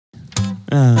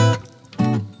Y'all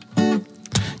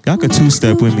could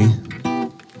two-step with me.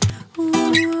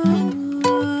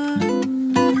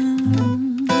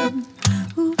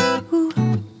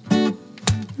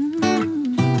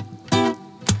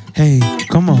 Hey,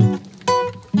 come on.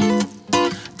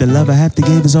 The love I have to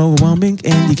give is overwhelming,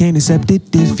 and you can't accept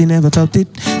it if you never felt it.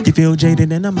 You feel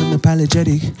jaded and I'm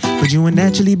unapologetic, but you are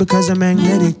naturally because I'm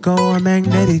magnetic. Oh, I'm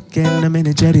magnetic and I'm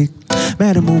energetic.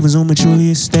 Matter moving, zooming,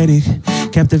 truly aesthetic.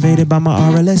 Captivated by my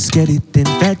aura, let's get it.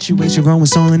 Infatuation growing,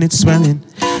 soul and it's swelling.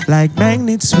 Like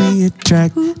magnets we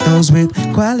attract those with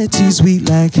qualities we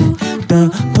lack. The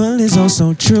pull is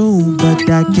also true, but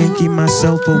I can't keep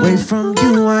myself away from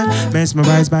you. I'm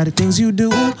mesmerized by the things you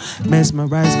do,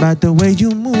 mesmerized by the way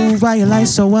you move. Why you lie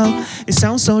so well, it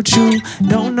sounds so true.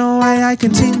 Don't know why I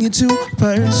continue to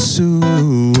pursue.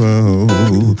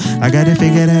 I gotta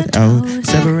figure that out.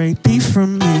 Separate thee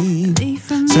from me.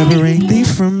 Separate thee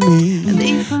from me.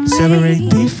 Separate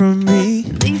thee from me.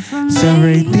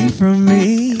 Separate thee from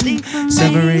me.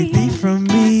 Separate thee from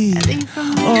me.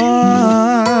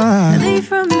 Oh,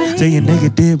 say you're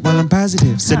negative while I'm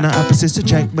positive. Send our opposites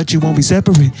attract, but you won't be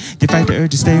separate. You fight the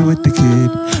urge to stay with the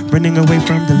kid, running away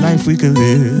from the life we could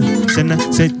live.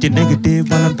 Said you're negative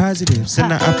while I'm positive.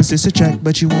 Send our opposites attract,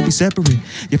 but you won't be separate.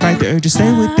 You fight the urge to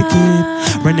stay with the kid,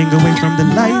 running away from the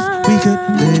life we could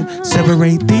live.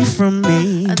 Separate thee from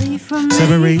me.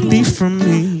 Separate thee from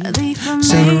me.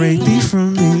 Separate thee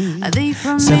from me.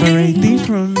 Separate thee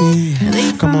from me.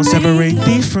 Come on, separate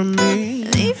thee from me.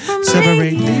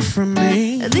 Separate thee from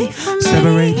me.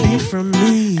 Separate thee from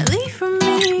me.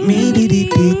 Me, dee, dee,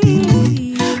 dee, dee,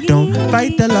 dee. Don't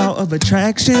fight the law of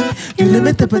attraction. You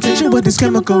limit the potential with this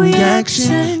chemical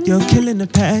reaction. You're killing the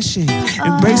passion.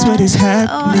 Embrace what is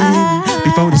happening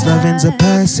before this love ends up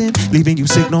passing, leaving you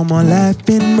sick, no more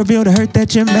laughing. Reveal the hurt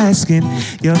that you're masking.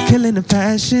 You're killing the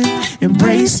passion.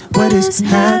 Embrace what is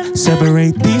happening.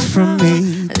 Separate thee from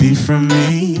me. Thee from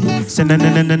me. Said na na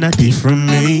na na na thee from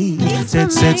me.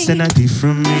 Said na thee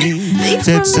from me.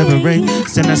 Said separate.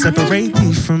 Said na separate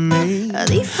thee from me.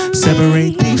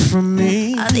 Separate thee from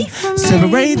me.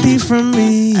 Separate thee from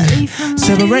me.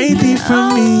 Separate thee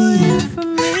from me.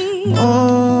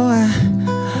 Oh,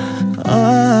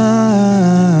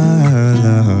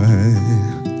 Lord.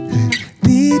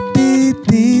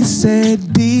 Dee said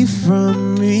thee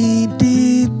from me.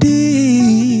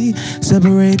 Dee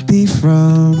separate thee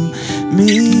from me.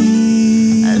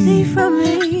 Thee from me.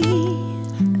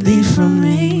 Thee from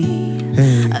me.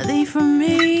 Hey. Thee from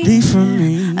me. Thee from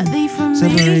me.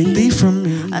 Separate thee from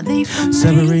me.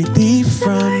 Separate thee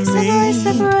from me.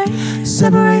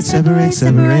 Separate, separate,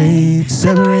 separate.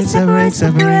 Separate, separate,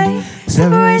 separate.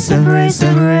 Separate, separate,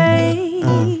 separate.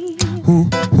 Ooh, ooh.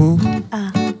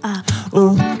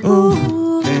 Ooh, ooh.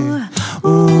 Ooh,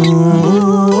 ooh.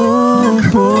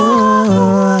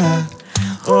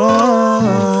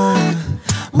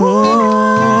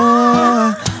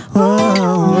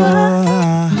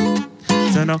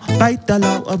 Fight the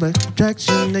law of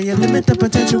attraction, and you limit the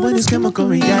potential with this chemical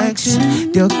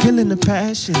reaction. You're killing the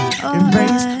passion.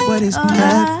 Embrace what is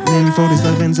happening before this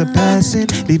love ends up passing,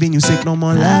 leaving you sick, no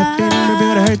more laughing.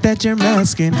 Reveal the hurt that you're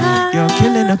masking. You're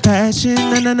killing the passion,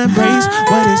 and then embrace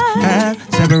what is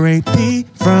happening. Separate thee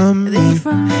from me.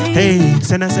 Hey,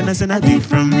 send a thee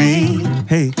from me.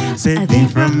 Hey, said thee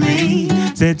from me.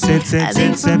 Said,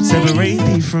 separate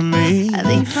thee from me.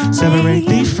 Separate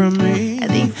thee from me.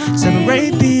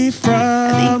 Separate thee from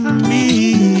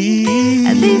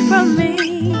me.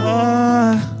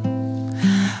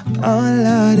 Oh,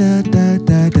 la da da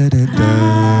da da da da.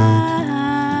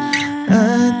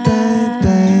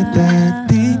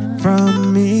 Thee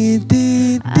from me.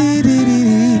 Dee.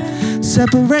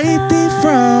 Separate thee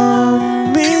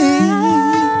from me.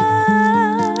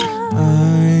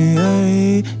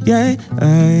 Yeah,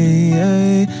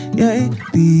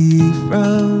 thee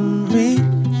from me.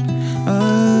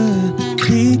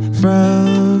 Thee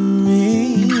from me.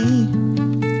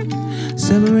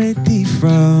 Separate thee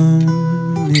from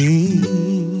me.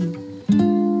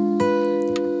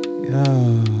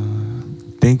 Yeah.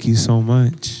 Thank you so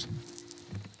much.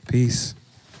 Peace.